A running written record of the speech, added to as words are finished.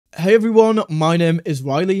Hey everyone, my name is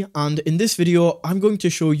Riley, and in this video I'm going to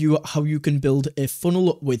show you how you can build a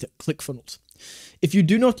funnel with Clickfunnels. If you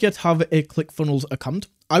do not yet have a Clickfunnels account,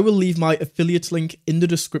 I will leave my affiliate link in the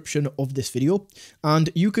description of this video, and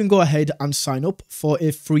you can go ahead and sign up for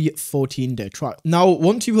a free 14-day trial. Now,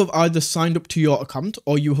 once you have either signed up to your account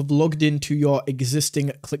or you have logged into your existing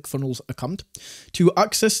Clickfunnels account, to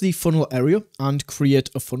access the funnel area and create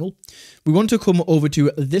a funnel, we want to come over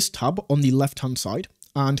to this tab on the left-hand side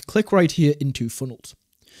and click right here into funnels.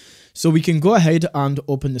 So we can go ahead and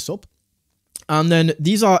open this up. And then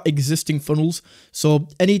these are existing funnels. So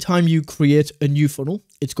anytime you create a new funnel,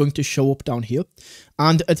 it's going to show up down here.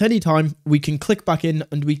 And at any time, we can click back in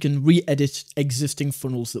and we can re-edit existing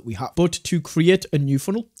funnels that we have. But to create a new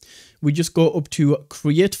funnel, we just go up to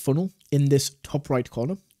create funnel in this top right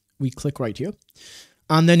corner. We click right here.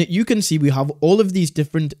 And then you can see we have all of these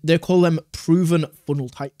different, they call them proven funnel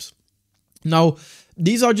types. Now,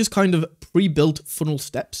 these are just kind of pre-built funnel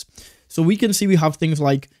steps. So we can see we have things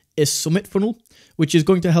like a summit funnel, which is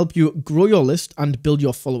going to help you grow your list and build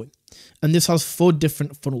your following. And this has 4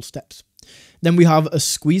 different funnel steps. Then we have a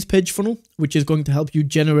squeeze page funnel, which is going to help you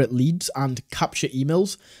generate leads and capture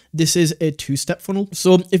emails. This is a 2-step funnel.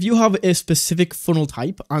 So if you have a specific funnel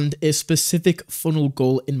type and a specific funnel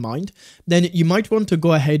goal in mind, then you might want to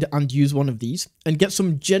go ahead and use one of these and get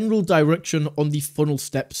some general direction on the funnel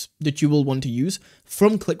steps that you will want to use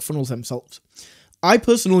from Clickfunnels themselves. I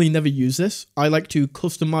personally never use this. I like to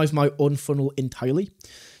customize my own funnel entirely.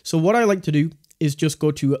 So what I like to do is just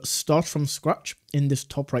go to start from scratch in this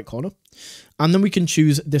top right corner, and then we can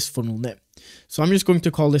choose this funnel name. So I'm just going to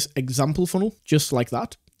call this example funnel, just like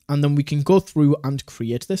that. And then we can go through and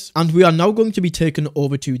create this. And we are now going to be taken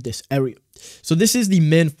over to this area. So this is the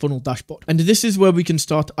main funnel dashboard. And this is where we can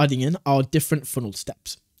start adding in our different funnel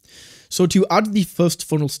steps. So to add the first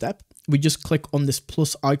funnel step, we just click on this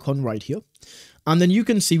plus icon right here. And then you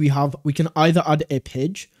can see we can either add a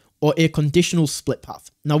page or a conditional split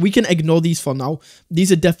path. Now we can ignore these for now.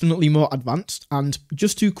 These are definitely more advanced, and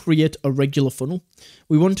just to create a regular funnel,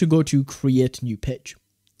 we want to go to create new page.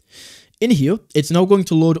 In here, it's now going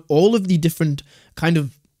to load all of the different kind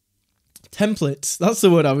of templates. That's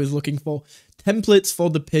the word I was looking for. Templates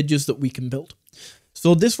for the pages that we can build.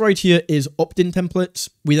 So this right here is opt-in templates.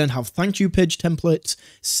 We then have thank you page templates,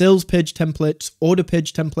 sales page templates, order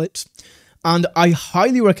page templates. And I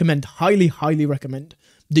highly recommend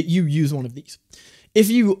that you use one of these. If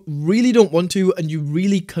you really don't want to and you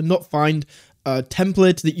really cannot find a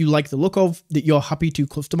template that you like the look of, that you're happy to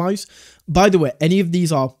customize, by the way, any of these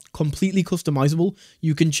are completely customizable.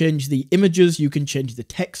 You can change the images, you can change the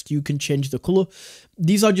text, you can change the color.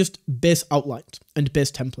 These are just base outlines and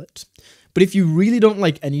base templates. But if you really don't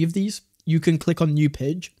like any of these, you can click on new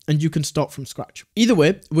page and you can start from scratch. Either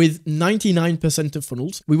way, with 99% of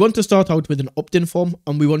funnels, we want to start out with an opt-in form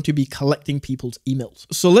and we want to be collecting people's emails.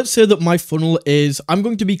 So let's say that my funnel is, I'm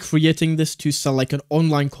going to be creating this to sell like an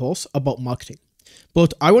online course about marketing,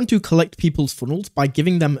 but I want to collect people's funnels by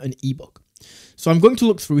giving them an ebook. So I'm going to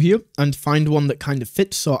look through here and find one that kind of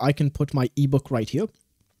fits. So I can put my ebook right here.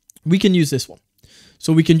 We can use this one.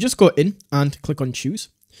 So we can just go in and click on choose.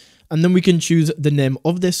 And then we can choose the name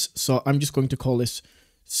of this. So I'm just going to call this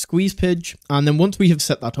squeeze page. And then once we have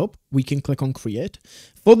set that up, we can click on create.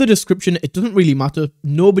 For the description, it doesn't really matter.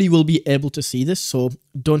 Nobody will be able to see this, so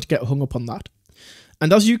don't get hung up on that.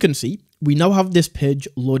 And as you can see, we now have this page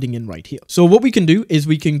loading in right here. So what we can do is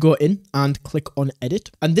we can go in and click on edit.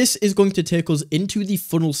 And this is going to take us into the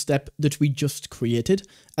funnel step that we just created.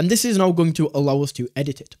 And this is now going to allow us to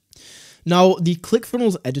edit it. Now, the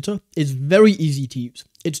Clickfunnels editor is very easy to use.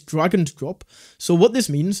 It's drag and drop. So what this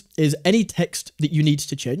means is any text that you need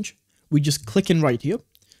to change, we just click in right here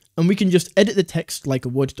and we can just edit the text like a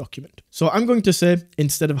Word document. So I'm going to say,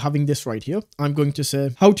 instead of having this right here, I'm going to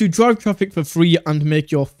say how to drive traffic for free and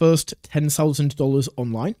make your first $10,000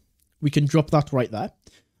 online. We can drop that right there.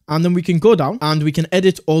 And then we can go down and we can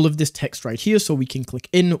edit all of this text right here. So we can click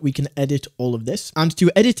in, we can edit all of this. And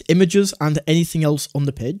to edit images and anything else on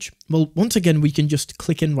the page, well, once again, we can just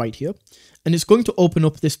click in right here. And it's going to open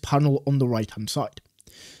up this panel on the right-hand side.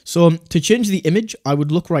 So to change the image, I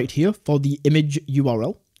would look right here for the image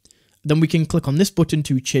URL. Then we can click on this button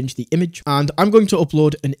to change the image. And I'm going to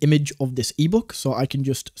upload an image of this ebook. So I can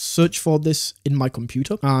just search for this in my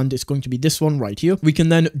computer. And it's going to be this one right here. We can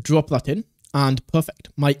then drop that in. And perfect,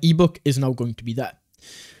 my ebook is now going to be there.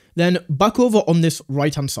 Then back over on this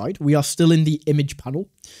right hand side, we are still in the image panel.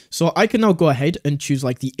 So I can now go ahead and choose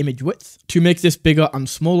like the image width to make this bigger and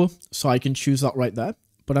smaller. So I can choose that right there.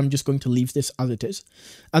 but I'm just going to leave this as it is.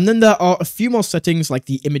 And then there are a few more settings like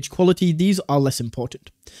the image quality. These are less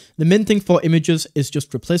important. The main thing for images is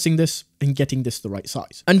just replacing this and getting this the right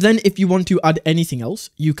size. And then if you want to add anything else,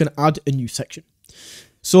 you can add a new section.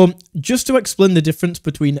 So just to explain the difference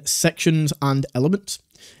between sections and elements,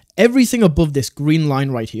 everything above this green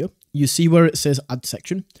line right here, you see where it says add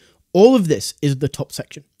section. All of this is the top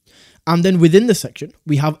section. And then within the section,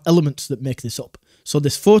 we have elements that make this up. So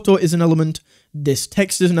this photo is an element, this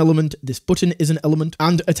text is an element, this button is an element,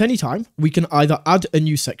 and at any time, we can either add a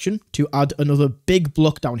new section to add another big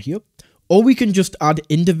block down here, or we can just add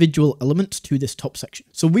individual elements to this top section.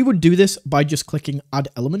 So we would do this by just clicking add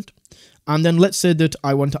element, and then let's say that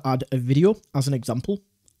I want to add a video as an example.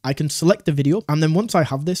 I can select the video, and then once I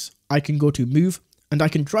have this, I can go to move, and I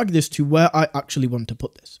can drag this to where I actually want to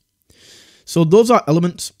put this. So those are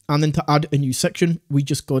elements, and then to add a new section, we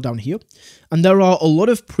just go down here, and there are a lot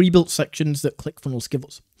of pre-built sections that ClickFunnels give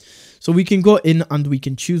us. So we can go in and we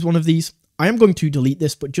can choose one of these. I am going to delete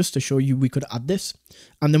this, but just to show you, we could add this.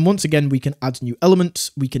 And then once again, we can add new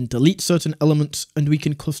elements, we can delete certain elements, and we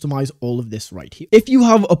can customize all of this right here. If you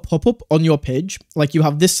have a pop-up on your page, like you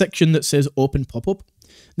have this section that says open pop-up,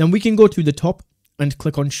 then we can go to the top and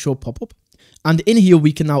click on show pop-up. And in here,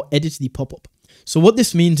 we can now edit the pop-up. So what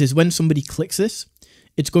this means is when somebody clicks this,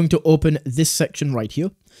 it's going to open this section right here.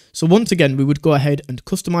 So once again, we would go ahead and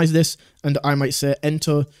customize this, and I might say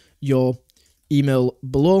enter your email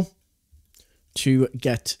below to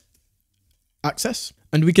get access,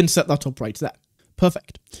 and we can set that up right there.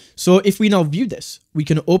 Perfect. So if we now view this, we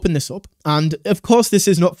can open this up, and of course this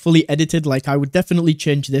is not fully edited. Like I would definitely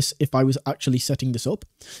change this if I was actually setting this up,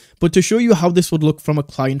 but to show you how this would look from a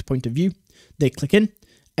client point of view, they click in,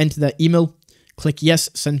 enter their email, click yes,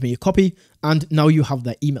 send me a copy, and now you have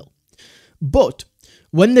their email. But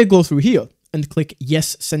when they go through here and click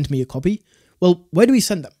yes, send me a copy, well, where do we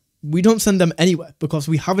send them? We don't send them anywhere because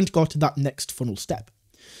we haven't got to that next funnel step.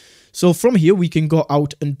 So from here, we can go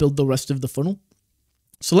out and build the rest of the funnel.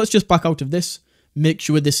 So let's just back out of this, make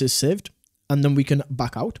sure this is saved, and then we can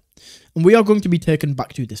back out. And we are going to be taken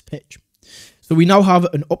back to this page. So we now have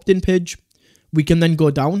an opt-in page. We can then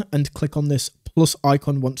go down and click on this plus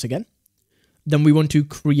icon once again. Then we want to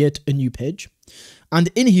create a new page. And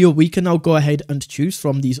in here, we can now go ahead and choose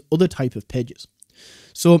from these other type of pages.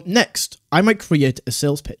 So next, I might create a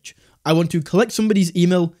sales page. I want to collect somebody's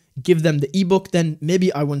email, give them the ebook, then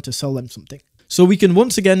maybe I want to sell them something. So we can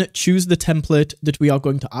once again choose the template that we are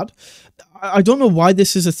going to add. I don't know why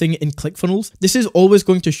this is a thing in ClickFunnels. This is always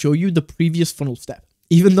going to show you the previous funnel step,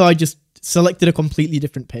 even though I just selected a completely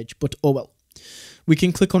different page, but oh well. We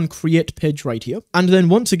can click on create page right here. And then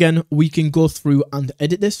once again, we can go through and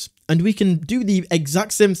edit this, and we can do the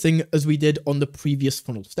exact same thing as we did on the previous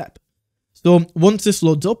funnel step. So once this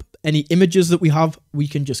loads up, any images that we have, we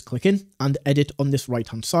can just click in and edit on this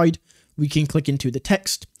right-hand side. We can click into the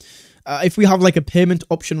text. If we have like a payment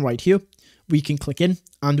option right here, we can click in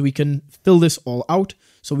and we can fill this all out.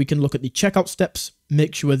 So we can look at the checkout steps,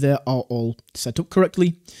 make sure they are all set up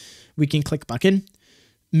correctly. We can click back in,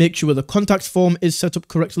 make sure the contact form is set up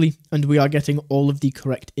correctly, and we are getting all of the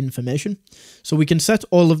correct information. So we can set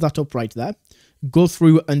all of that up right there. Go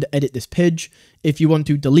through and edit this page. If you want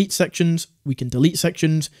to delete sections, we can delete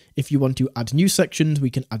sections. If you want to add new sections, we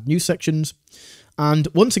can add new sections. And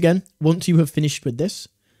once again, once you have finished with this,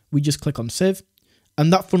 we just click on save,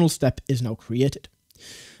 and that funnel step is now created.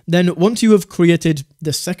 Then once you have created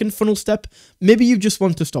the second funnel step, maybe you just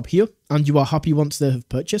want to stop here and you are happy once they have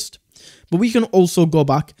purchased. But we can also go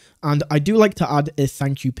back, and I do like to add a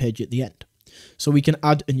thank you page at the end. So we can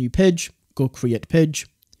add a new page, go create page,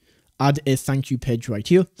 add a thank you page right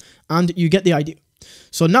here, and you get the idea.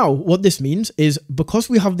 So now what this means is because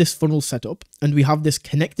we have this funnel set up and we have this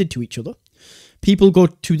connected to each other, people go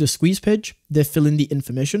to the squeeze page, they fill in the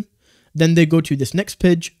information, then they go to this next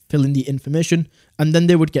page, fill in the information, and then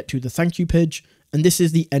they would get to the thank you page, and this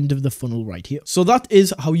is the end of the funnel right here. So that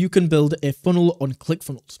is how you can build a funnel on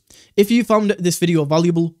ClickFunnels. If you found this video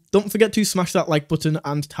valuable, don't forget to smash that like button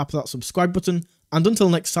and tap that subscribe button, and until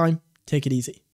next time, take it easy.